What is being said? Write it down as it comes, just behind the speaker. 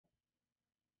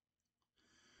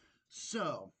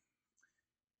So,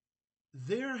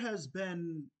 there has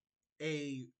been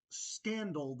a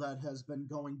scandal that has been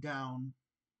going down.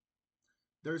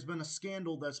 There's been a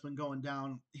scandal that's been going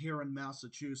down here in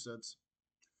Massachusetts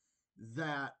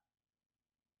that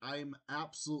I'm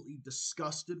absolutely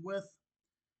disgusted with,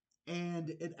 and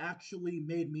it actually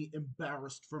made me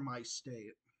embarrassed for my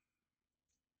state.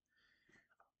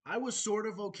 I was sort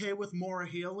of okay with Maura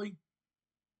Healey,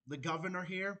 the governor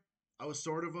here. I was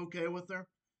sort of okay with her.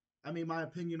 I mean, my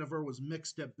opinion of her was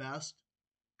mixed at best,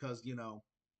 because,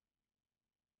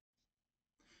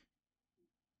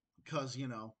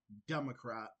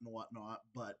 Democrat and whatnot.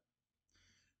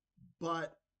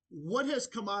 But what has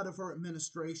come out of her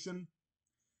administration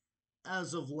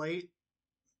as of late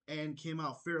and came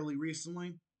out fairly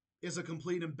recently is a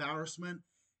complete embarrassment.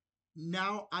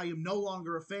 Now I am no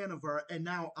longer a fan of her, and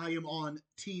now I am on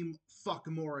Team Fuck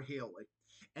Maura Haley.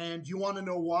 And you want to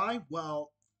know why? Well,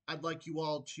 I'd like you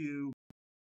all to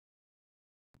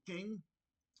king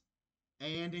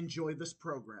and enjoy this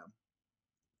program.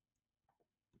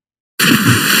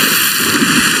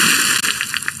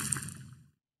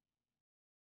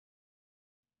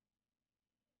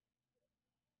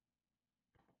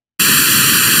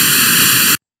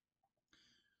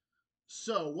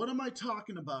 So, what am I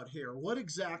talking about here? What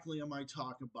exactly am I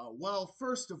talking about? Well,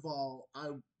 first of all,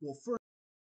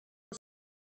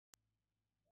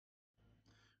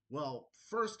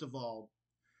 first of all,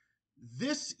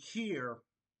 this here,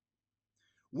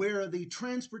 where the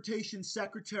Transportation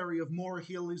Secretary of Maura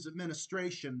Healey's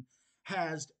administration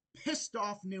has pissed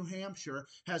off New Hampshire,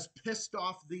 has pissed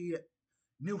off the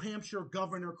New Hampshire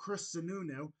Governor Chris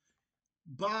Sununu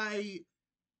by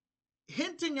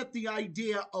hinting at the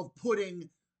idea of putting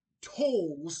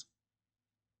tolls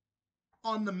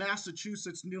on the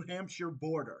Massachusetts New Hampshire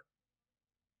border.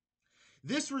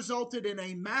 This resulted in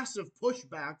a massive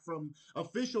pushback from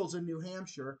officials in New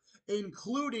Hampshire,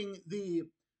 including the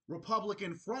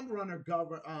Republican frontrunner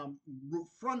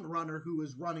who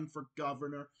is running for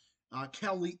governor,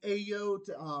 Kelly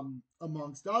Ayotte,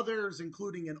 amongst others,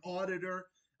 including an auditor.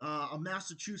 A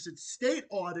Massachusetts state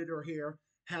auditor here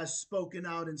has spoken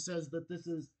out and says that this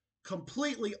is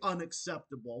completely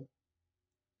unacceptable,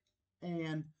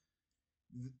 and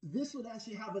this would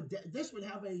actually have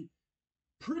a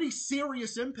pretty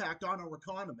serious impact on our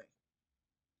economy.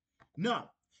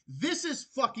 No, this is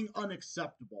fucking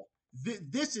unacceptable.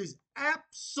 This is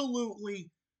absolutely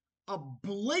a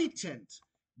blatant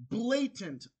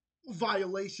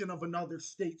violation of another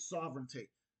state's sovereignty.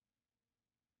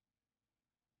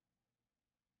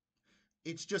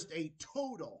 It's just a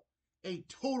total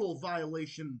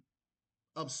violation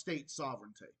of state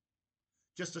sovereignty.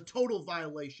 Just a total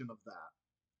violation of that.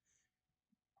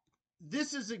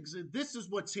 This is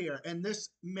what's here, and this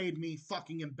made me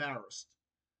fucking embarrassed.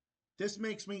 This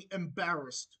makes me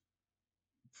embarrassed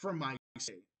for my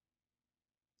state.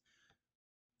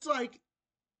 It's like,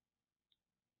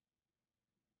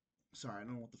 sorry, I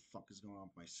don't know what the fuck is going on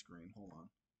with my screen. Hold on.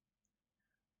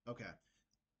 Okay.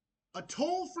 A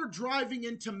toll for driving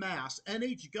into Mass.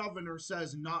 NH governor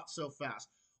says not so fast.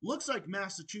 Looks like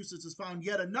Massachusetts has found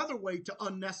yet another way to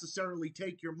unnecessarily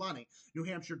take your money, New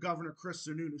Hampshire Governor Chris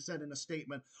Sununu said in a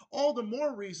statement. All the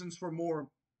more reasons for more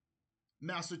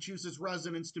Massachusetts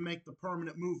residents to make the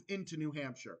permanent move into New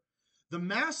Hampshire. The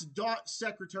Mass Dot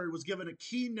Secretary was given a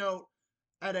keynote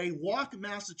at a Walk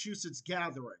Massachusetts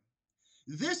gathering.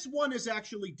 This one is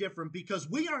actually different because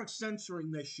we aren't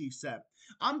censoring this, she said.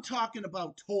 I'm talking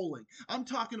about tolling. I'm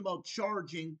talking about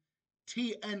charging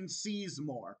TNCs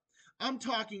more. I'm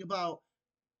talking about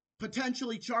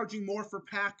potentially charging more for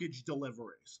package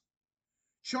deliveries,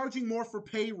 charging more for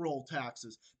payroll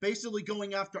taxes, basically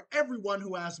going after everyone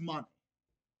who has money.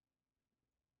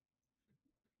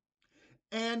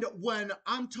 And when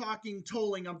I'm talking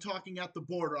tolling, I'm talking at the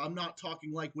border. I'm not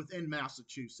talking like within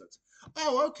Massachusetts.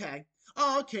 Oh, okay.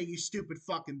 Oh, okay, you stupid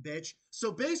fucking bitch.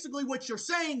 So basically what you're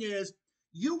saying is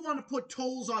you want to put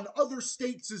tolls on other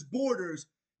states' borders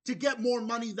to get more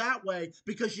money that way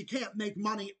because you can't make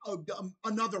money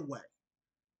another way.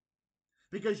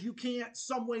 Because you can't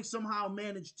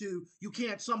you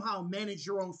can't somehow manage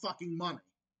your own fucking money.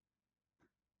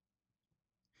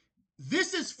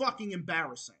 This is fucking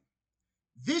embarrassing.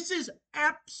 This is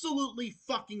absolutely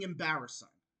fucking embarrassing.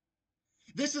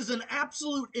 This is an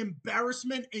absolute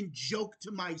embarrassment and joke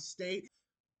to my state.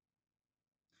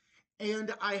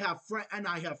 And I have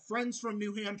friends from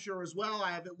New Hampshire as well.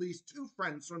 I have at least two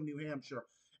friends from New Hampshire,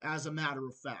 as a matter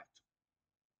of fact.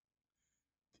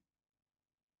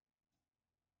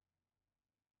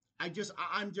 I'm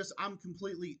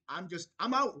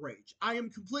outraged. I am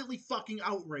completely fucking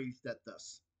outraged at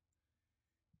this.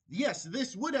 Yes,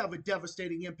 this would have a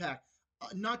devastating impact,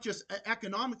 not just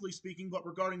economically speaking, but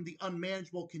regarding the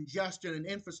unmanageable congestion and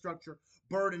infrastructure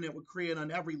burden it would create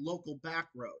on every local back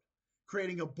road.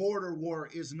 Creating a border war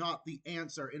is not the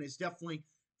answer, and it's definitely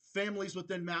families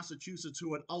within Massachusetts who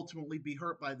would ultimately be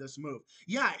hurt by this move.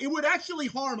 Yeah, it would actually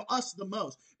harm us the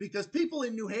most because people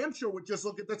in New Hampshire would just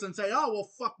look at this and say, oh, well,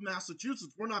 fuck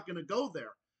Massachusetts. We're not going to go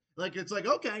there. Like, it's like,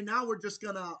 okay, now we're just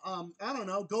gonna, I don't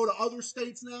know, go to other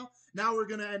states now. Now we're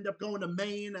gonna end up going to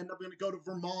Maine, end up gonna go to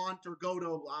Vermont, or go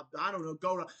to, I don't know,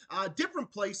 go to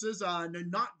different places, and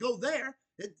not go there.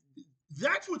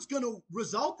 That's what's gonna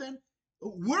result in.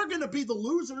 We're gonna be the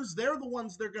losers. They're the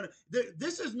ones they're gonna.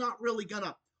 This is not really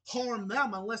gonna harm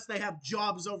them unless they have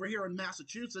jobs over here in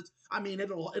Massachusetts. I mean,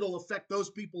 it'll affect those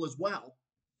people as well.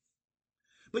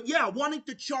 But yeah, wanting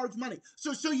to charge money.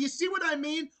 So you see what I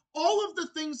mean? All of the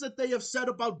things that they have said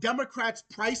about Democrats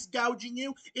price gouging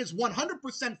you is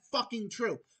 100% fucking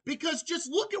true. Because just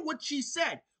look at what she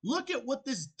said. Look at what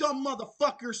this dumb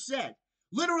motherfucker said.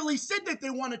 Literally said that they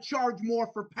want to charge more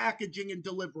for packaging and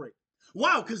delivery.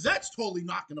 Wow, because that's totally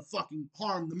not going to fucking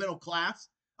harm the middle class.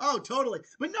 Oh, totally.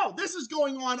 But no, this is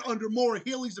going on under Maura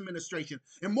Healey's administration.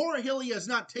 And Maura Healey has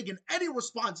not taken any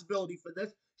responsibility for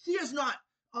this. She has not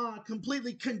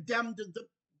completely condemned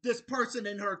this person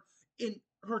in her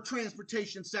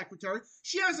transportation secretary.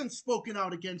 She hasn't spoken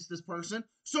out against this person.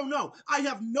 So no, I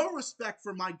have no respect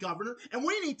for my governor, and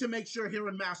we need to make sure here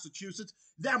in Massachusetts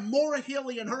that Maura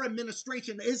Healey and her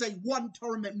administration is a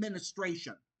one-term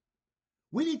administration.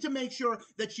 We need to make sure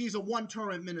that she's a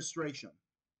one-term administration.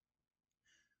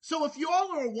 So if you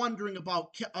all are wondering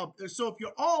about, Kelly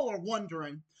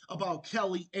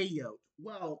Ayotte,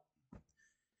 well,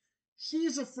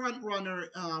 she's a front runner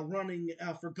running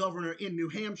for governor in New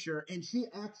Hampshire, and she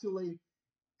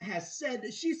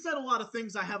said a lot of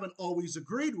things I haven't always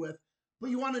agreed with.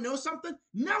 But you want to know something?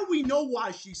 Now we know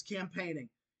why she's campaigning.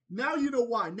 Now you know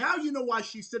why. Now you know why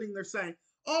she's sitting there saying,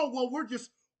 "Oh, well, we're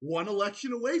just one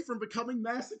election away from becoming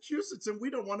Massachusetts, and we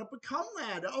don't want to become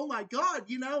that." Oh my God,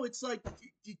 it's like.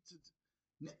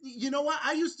 You know what?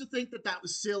 I used to think that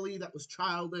was silly, that was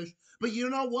childish. But you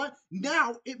know what?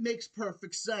 Now it makes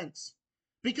perfect sense.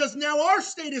 Because now our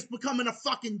state is becoming a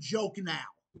fucking joke now.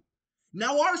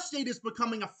 Now our state is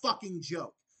becoming a fucking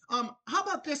joke. How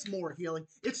about this, Maura Healey?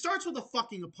 It starts with a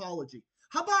fucking apology.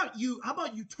 How about you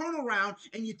turn around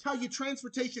and you tell your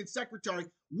transportation secretary,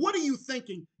 what are you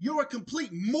thinking? You're a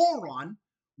complete moron.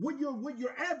 What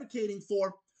you're advocating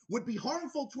for would be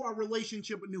harmful to our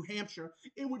relationship with New Hampshire.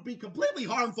 It would be completely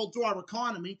harmful to our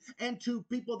economy and to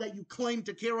people that you claim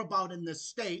to care about in this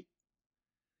state.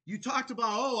 You talked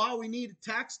about, we needed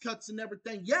tax cuts and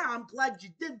everything. Yeah, I'm glad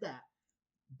you did that.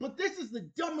 But this is the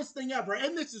dumbest thing ever.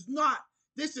 And this is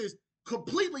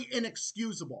completely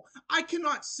inexcusable. I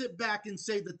cannot sit back and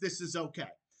say that this is okay.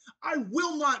 I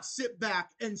will not sit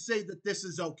back and say that this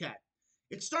is okay.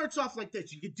 It starts off like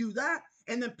this. You could do that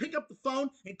and then pick up the phone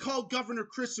and call Governor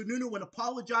Chris Sununu and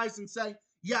apologize and say,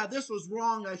 yeah, this was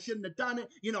wrong. I shouldn't have done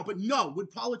it. But no, would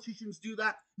politicians do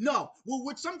that? No. Well,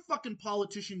 would some fucking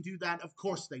politician do that? Of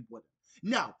course they wouldn't.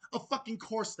 No, of fucking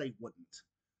course they wouldn't.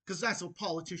 Because that's what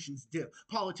politicians do.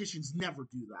 Politicians never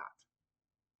do that.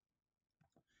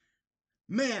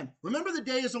 Man, remember the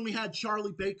days when we had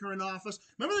Charlie Baker in office?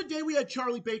 Remember the day we had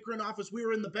Charlie Baker in office? We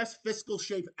were in the best fiscal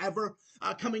shape ever,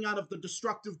 coming out of the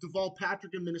destructive Deval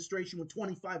Patrick administration with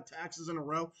 25 taxes in a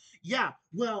row. Yeah,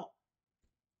 well,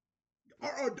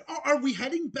 are we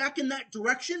heading back in that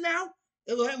direction now?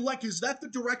 Like, is that the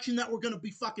direction that we're going to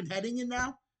be fucking heading in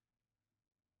now?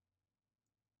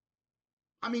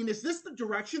 I mean, is this the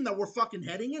direction that we're fucking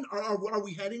heading in? Are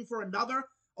we heading for another?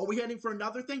 Are we heading for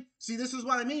another thing? See, this is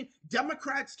what I mean.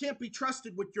 Democrats can't be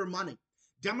trusted with your money.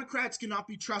 Democrats cannot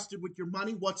be trusted with your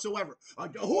money whatsoever.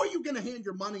 Who are you going to hand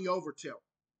your money over to?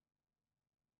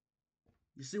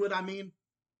 You see what I mean?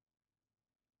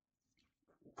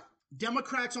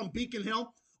 Democrats on Beacon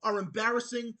Hill are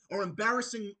embarrassing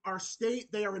our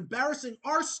state. They are embarrassing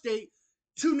our state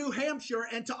to New Hampshire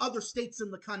and to other states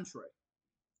in the country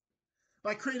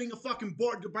by creating a fucking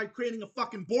border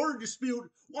dispute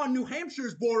on New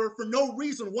Hampshire's border for no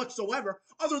reason whatsoever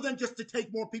other than just to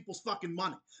take more people's fucking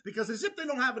money. Because as if they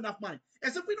don't have enough money,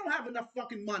 as if we don't have enough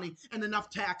fucking money and enough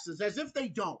taxes, as if they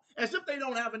don't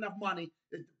have enough money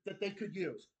that they could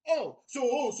use.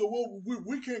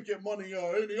 We can't get money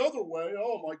any other way.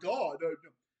 Oh my God.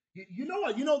 You know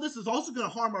what? This is also going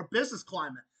to harm our business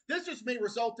climate. This just may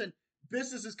result in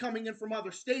businesses coming in from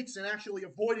other states and actually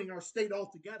avoiding our state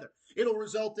altogether. It'll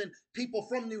result in people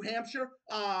from New Hampshire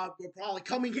probably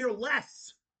coming here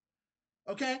less.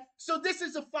 Okay? So this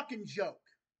is a fucking joke.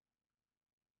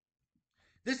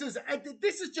 This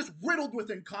is just riddled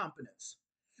with incompetence.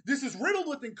 This is riddled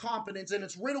with incompetence, and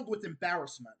it's riddled with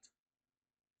embarrassment.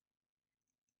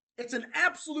 It's an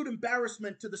absolute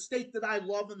embarrassment to the state that I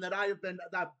love and that I have been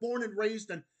that born and raised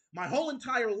in my whole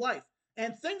entire life.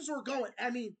 And things were going.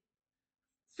 I mean,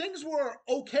 things were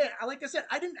okay. Like I said,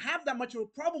 I didn't have that much of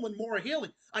a problem with Maura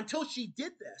Healey until she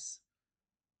did this.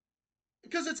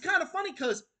 Because it's kind of funny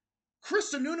because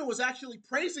Chris Sununu was actually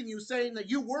praising you, saying that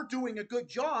you were doing a good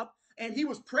job, and he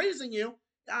was praising you.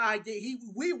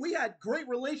 We had great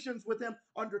relations with him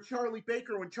under Charlie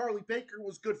Baker when Charlie Baker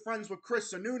was good friends with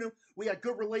Chris Sununu. We had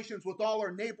good relations with all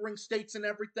our neighboring states and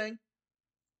everything.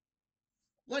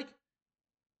 Like,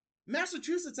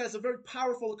 Massachusetts has a very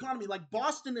powerful economy. Like,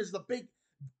 Boston is the big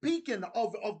beacon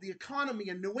of the economy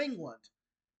in New England.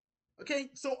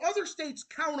 Okay, so other states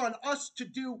count on us to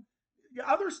do.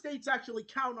 Other states actually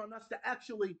count on us to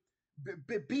actually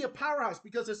be a powerhouse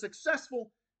because a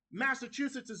successful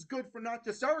Massachusetts is good for not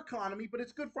just our economy, but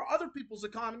it's good for other people's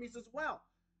economies as well.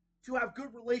 To have good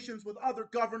relations with other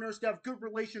governors, to have good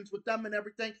relations with them and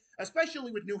everything,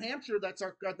 especially with New Hampshire. That's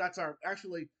our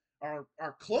actually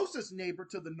our closest neighbor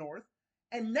to the north.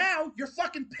 And now you're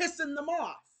fucking pissing them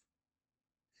off.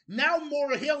 Now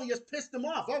Maura Healey has pissed them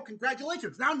off. Oh,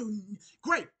 congratulations.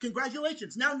 Great.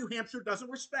 Congratulations. Now New Hampshire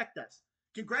doesn't respect us.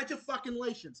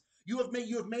 Congratulations. You have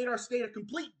made our state a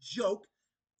complete joke,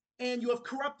 and you have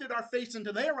corrupted our face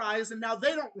into their eyes, and now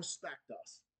they don't respect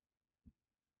us.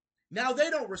 Now they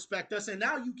don't respect us, and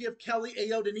now you give Kelly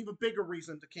Ayotte an even bigger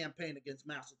reason to campaign against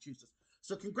Massachusetts.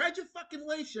 So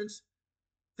congratulations.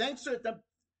 Thanks for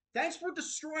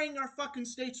destroying our fucking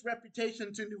state's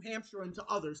reputation to New Hampshire and to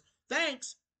others.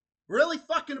 Thanks. Really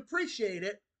fucking appreciate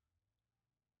it.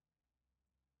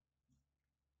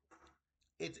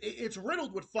 It's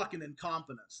riddled with fucking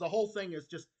incompetence. The whole thing is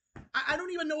just, I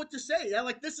don't even know what to say.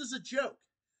 Like, this is a joke.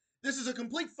 This is a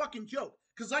complete fucking joke.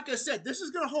 Because like I said, this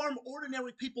is going to harm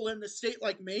ordinary people in the state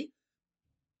like me.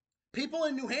 People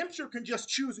in New Hampshire can just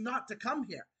choose not to come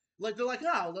here. Like, they're like,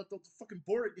 oh, let the fucking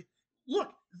border.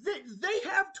 Look, they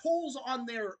have tolls on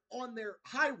their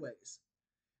highways.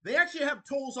 They actually have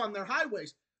tolls on their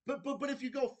highways. But if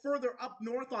you go further up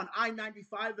north on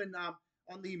I-95 and on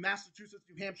the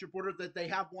Massachusetts-New Hampshire border, that they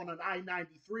have one on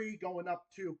I-93 going up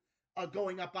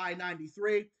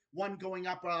I-93, one going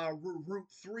up Route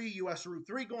 3, U.S. Route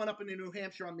 3, going up into New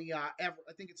Hampshire on the I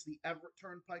think it's the Everett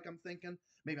Turnpike. I'm thinking,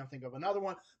 maybe I'm thinking of another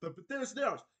one, but there's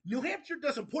theirs. New Hampshire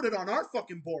doesn't put it on our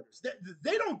fucking borders.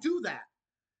 They don't do that.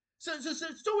 So it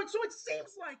seems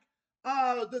like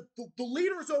the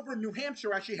leaders over in New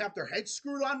Hampshire actually have their heads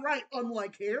screwed on right,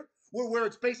 unlike here, where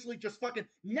it's basically just fucking,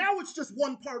 now it's just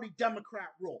one party Democrat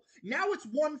rule. Now it's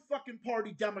one fucking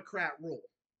party Democrat rule.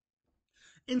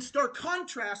 In stark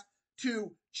contrast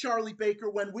to Charlie Baker,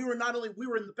 when we were in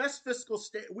the best fiscal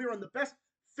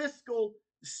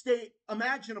state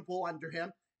imaginable under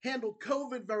him, handled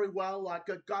COVID very well,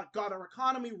 got our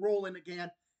economy rolling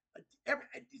again.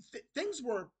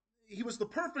 He was the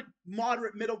perfect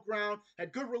moderate middle ground,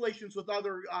 had good relations with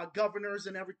other governors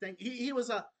and everything. He was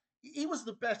the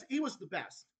best. He was the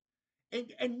best.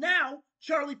 And now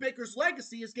Charlie Baker's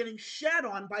legacy is getting shat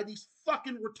on by these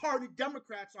fucking retarded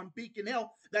Democrats on Beacon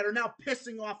Hill that are now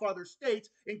pissing off other states,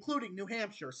 including New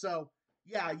Hampshire. So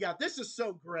yeah, this is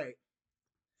so great.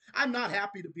 I'm not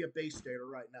happy to be a Bay Stater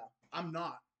right now. I'm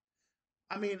not.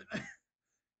 I mean,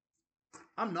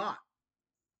 I'm not.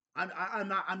 I'm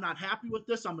not happy with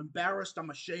this. I'm embarrassed. I'm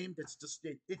ashamed.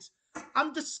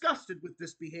 I'm disgusted with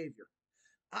this behavior.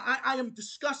 I am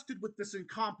disgusted with this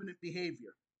incompetent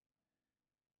behavior.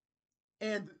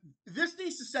 And this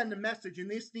needs to send a message, and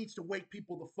this needs to wake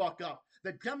people the fuck up,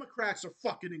 that Democrats are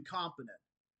fucking incompetent.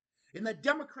 And that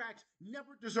Democrats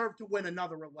never deserve to win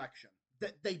another election.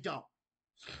 That they don't.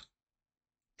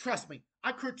 Trust me,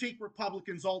 I critique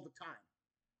Republicans all the time.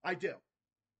 I do.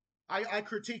 I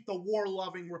critique the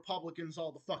war-loving Republicans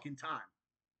all the fucking time.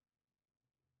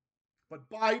 But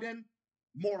Biden,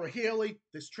 Maura Healey,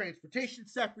 this transportation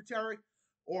secretary,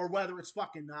 or whether it's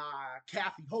fucking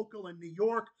Kathy Hochul in New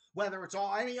York, whether it's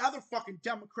any other fucking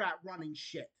Democrat running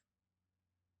shit.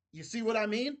 You see what I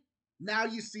mean? Now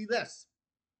you see this.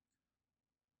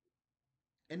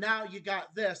 And now you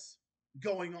got this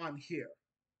going on here.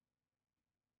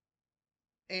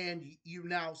 And you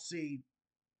now see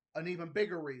an even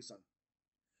bigger reason.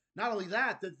 Not only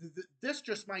that, this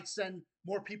just might send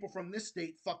more people from this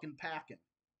state fucking packing.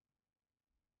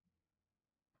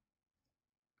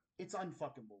 It's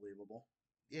unfucking believable.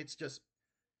 It's just,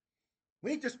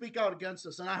 we need to speak out against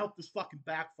this, and I hope this fucking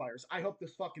backfires. I hope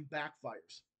this 100%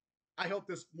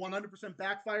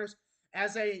 backfires.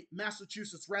 As a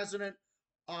Massachusetts resident,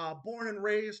 born and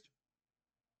raised,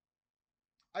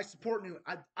 I support New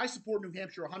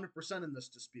Hampshire 100% in this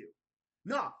dispute.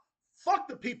 No, fuck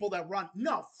the people that run.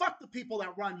 No, fuck the people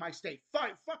that run my state.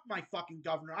 Fuck my fucking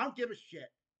governor. I don't give a shit.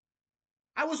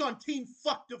 I was on team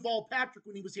fuck Deval Patrick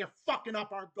when he was here fucking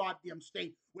up our goddamn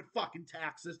state with fucking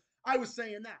taxes. I was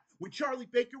saying that. When Charlie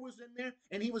Baker was in there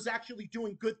and he was actually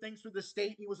doing good things for the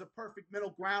state, he was a perfect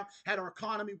middle ground, had our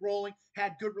economy rolling,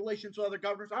 had good relations with other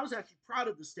governors, I was actually proud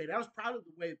of the state. I was proud of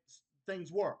the way things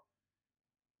were.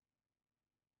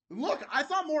 Look, I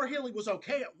thought Maura Healey was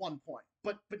okay at one point,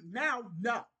 but now,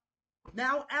 no.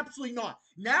 Now, absolutely not.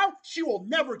 Now, she will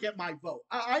never get my vote.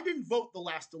 I didn't vote the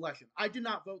last election. I did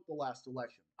not vote the last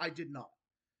election. I did not.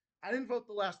 I didn't vote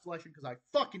the last election because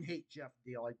I fucking hate Jeff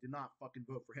Deal. I did not fucking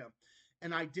vote for him.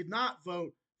 And I did not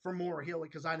vote for Maura Healey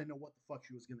because I didn't know what the fuck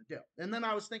she was going to do. And then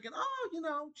I was thinking, oh, you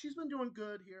know, she's been doing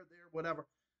good here, there, whatever.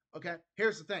 Okay,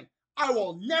 here's the thing. I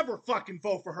will never fucking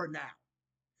vote for her now.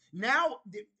 Now,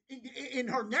 in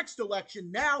her next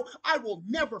election, now I will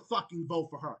never fucking vote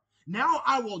for her. Now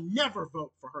I will never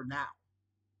vote for her now.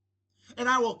 And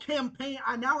I will campaign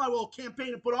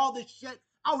and put all this shit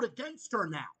out against her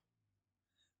now.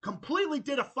 Completely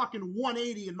did a fucking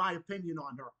 180 in my opinion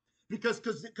on her. Because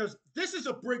this is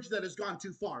a bridge that has gone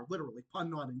too far, literally,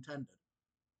 pun not intended.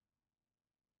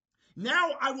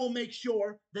 Now I will make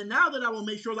sure that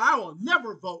I will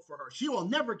never vote for her. She will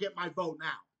never get my vote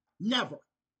now. Never.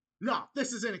 No,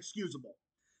 this is inexcusable.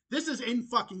 This is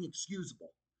in-fucking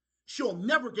excusable. She'll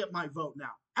never get my vote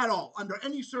now, at all, under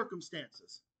any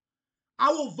circumstances. I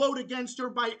will vote against her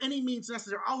by any means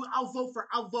necessary. I'll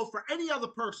vote for any other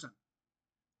person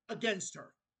against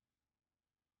her.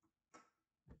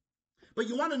 But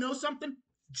you want to know something?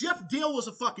 Jeff Deal was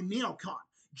a fucking neocon.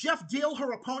 Jeff Deal,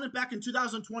 her opponent back in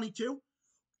 2022,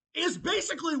 is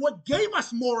basically what gave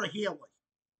us Maura Healey.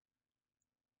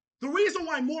 The reason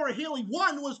why Maura Healey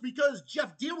won was because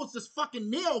Jeff Deal was this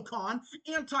fucking neocon,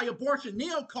 anti-abortion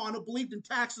neocon who believed in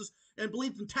taxes and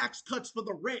believed in tax cuts for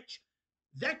the rich.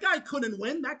 That guy couldn't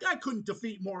win. That guy couldn't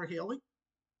defeat Maura Healey.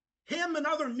 Him and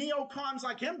other neocons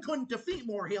like him couldn't defeat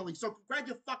Maura Healey. So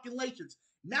congratulations.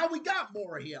 Now we got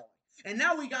Maura Healey. And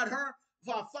now we got her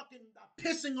fucking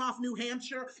pissing off New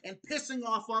Hampshire and pissing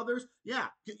off others. Yeah,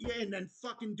 and then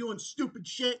fucking doing stupid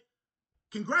shit.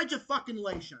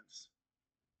 Congratulations.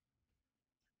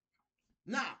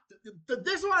 Nah,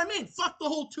 this is what I mean. Fuck the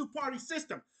whole two-party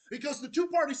system. Because the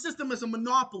two-party system is a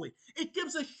monopoly. It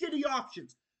gives us shitty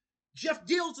options. Jeff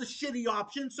Deal's a shitty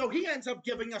option, so he ends up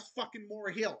giving us fucking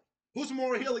Maura Healey. Who's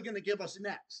Maura Healey going to give us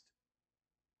next?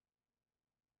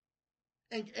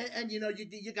 And you know,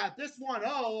 you got this one,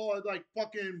 oh, like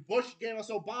fucking Bush gave us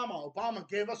Obama. Obama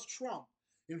gave us Trump,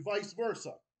 and vice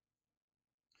versa.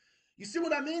 You see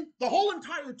what I mean? The whole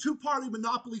entire two-party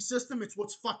monopoly system, it's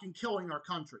what's fucking killing our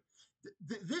country.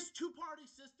 This two-party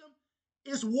system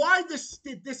is why this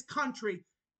country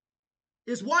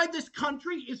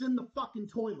is in the fucking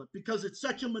toilet, because it's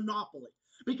such a monopoly.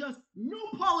 Because no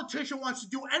politician wants to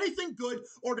do anything good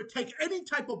or to take any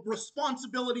type of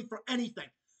responsibility for anything.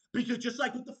 Because just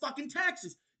like with the fucking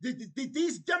taxes,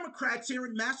 these Democrats here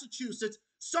in Massachusetts,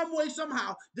 some way,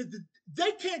 somehow,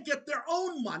 they can't get their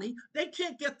own money. They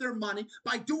can't get their money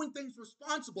by doing things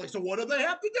responsibly. So what do they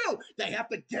have to do? They have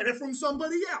to get it from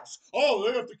somebody else. Oh,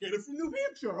 they have to get it from New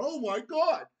Hampshire. Oh, my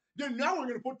God. Then now we're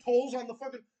going to put tolls on the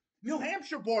fucking New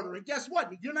Hampshire border. And guess what?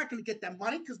 You're not going to get that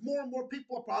money because more and more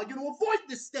people are probably going to avoid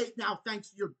this state now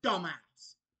thanks to your dumb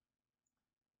ass.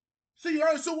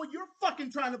 So what you're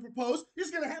fucking trying to propose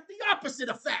is going to have the opposite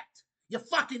effect. You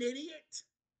fucking idiot.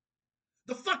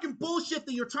 The fucking bullshit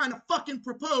that you're trying to fucking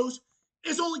propose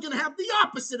is only going to have the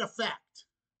opposite effect.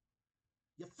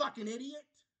 You fucking idiot.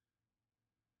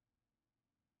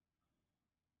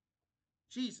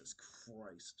 Jesus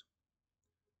Christ.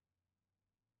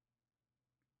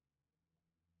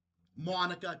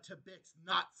 Monica Tabix,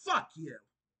 not fuck you.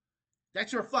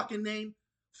 That's your fucking name?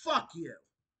 Fuck you.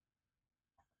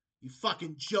 You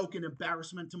fucking joke and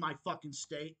embarrassment to my fucking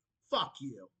state. Fuck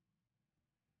you.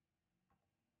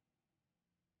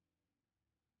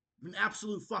 An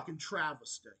absolute fucking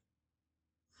travesty.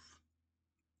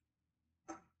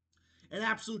 An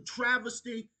absolute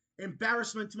travesty,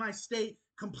 embarrassment to my state,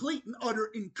 complete and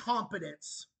utter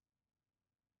incompetence.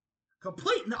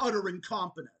 Complete and utter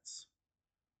incompetence.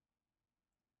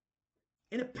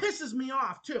 And it pisses me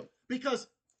off too, because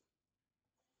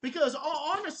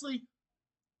honestly,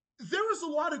 there is a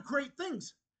lot of great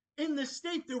things in this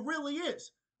state. There really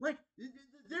is. Like,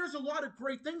 there's a lot of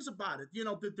great things about it. You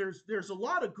know, there's a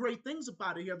lot of great things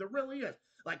about it here. There really is.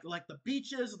 Like the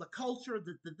beaches, the culture,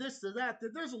 the this, the that.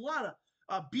 There's a lot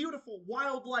of beautiful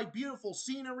wildlife, beautiful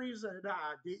sceneries, and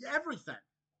everything.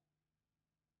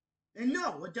 And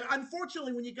no,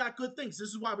 unfortunately, when you got good things, this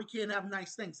is why we can't have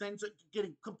nice things. Things are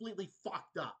getting completely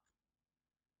fucked up.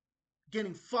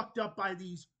 Getting fucked up by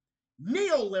these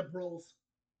neoliberals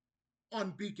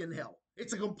on Beacon Hill.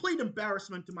 It's a complete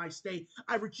embarrassment to my state.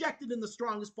 I reject it in the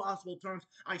strongest possible terms.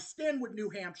 I stand with New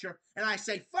Hampshire, and I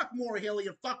say fuck Maura Healey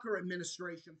and fuck her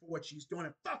administration for what she's doing,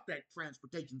 and fuck that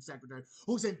transportation secretary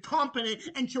who's incompetent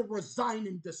and should resign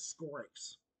in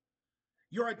disgrace.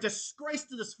 You're a disgrace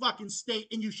to this fucking state,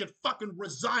 and you should fucking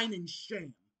resign in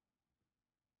shame.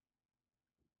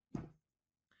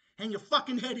 Hang your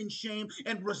fucking head in shame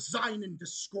and resign in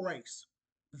disgrace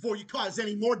before you cause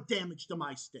any more damage to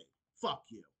my state. Fuck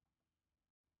you.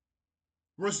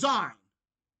 Resign.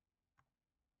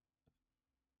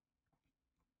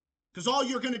 Because all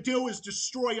you're going to do is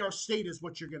destroy our state is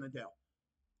what you're going to do.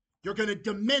 You're going to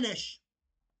diminish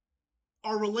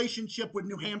our relationship with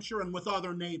New Hampshire and with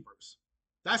other neighbors.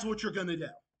 That's what you're going to do.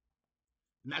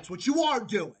 And that's what you are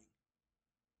doing.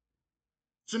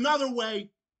 It's another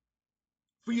way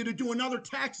for you to do another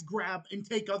tax grab and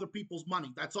take other people's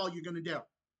money. That's all you're going to do.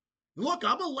 Look,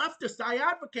 I'm a leftist. I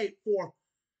advocate for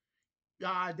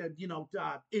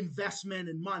investment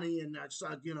and money and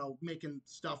making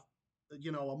stuff,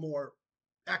 a more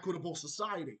equitable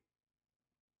society.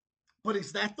 But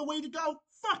is that the way to go?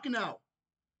 Fuck no.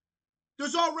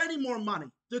 There's already more money.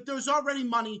 There's already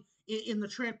money in the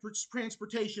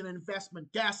transportation and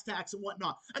investment, gas tax and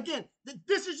whatnot. Again,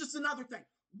 this is just another thing.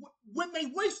 When they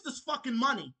waste this fucking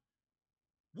money,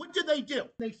 what do?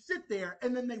 They sit there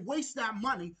and then they waste that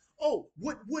money. Oh,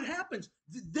 what happens?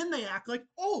 Then they act like,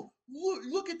 oh,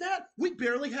 look at that. We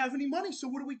barely have any money. So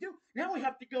what do? Now we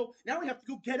have to go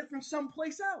get it from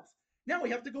someplace else. Now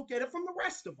we have to go get it from the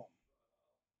rest of them.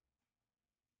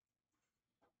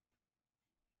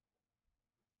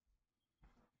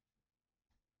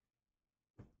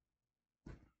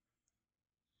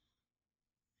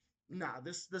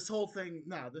 This whole thing,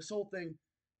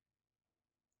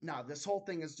 this whole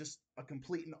thing is just a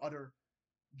complete and utter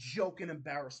joke and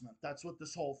embarrassment. That's what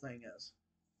this whole thing is.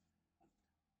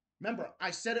 Remember,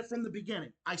 I said it from the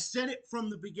beginning. I said it.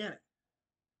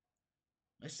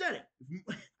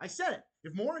 I said it.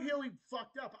 If Maura Healey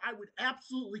fucked up, I would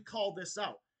absolutely call this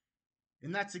out.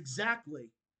 And that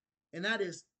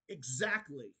is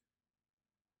exactly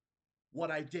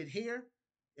what I did here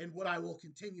and what I will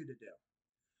continue to do.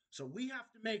 So we have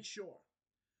to make sure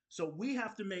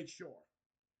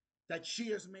that she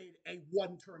is made a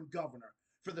one-term governor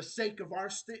for the sake of our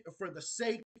state,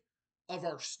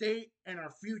 and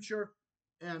our future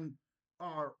and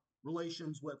our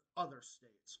relations with other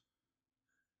states.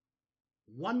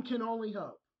 One can only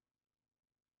hope.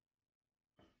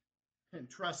 And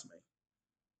trust me,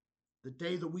 the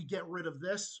day that we get rid of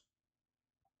this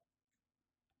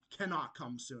cannot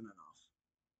come soon enough.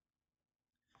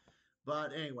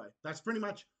 But anyway, that's pretty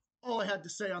much all I had to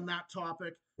say on that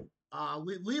topic.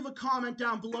 Leave a comment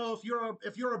down below if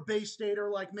you're a Bay Stater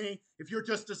like me, if you're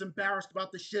just as embarrassed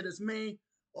about the shit as me,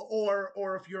 or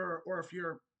if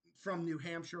you're from New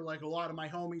Hampshire like a lot of my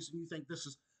homies and you think this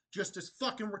is just as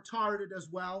fucking retarded as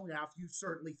well. Yeah, if you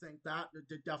certainly think that,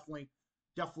 definitely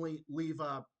leave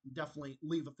a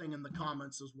thing in the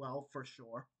comments as well, for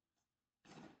sure.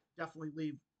 Definitely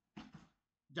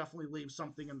leave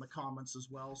something in the comments as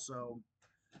well. So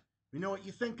we know what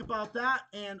you think about that,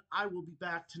 and I will be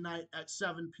back tonight at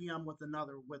 7 p.m. with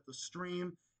the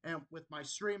stream, and with my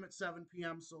stream at 7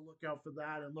 p.m. So look out for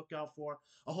that, and look out for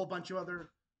a whole bunch of other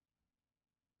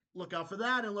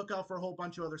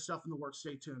stuff in the works.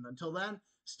 Stay tuned. Until then,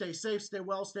 stay safe, stay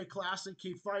well, stay classy,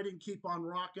 keep fighting, keep on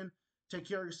rocking. Take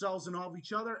care of yourselves and all of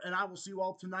each other, and I will see you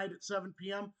all tonight at 7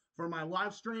 p.m. for my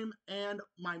live stream and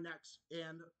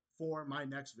for my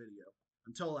next video.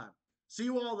 Until then, see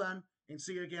you all then, and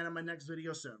see you again in my next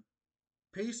video soon.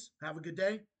 Peace, have a good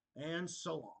day, and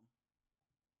so long.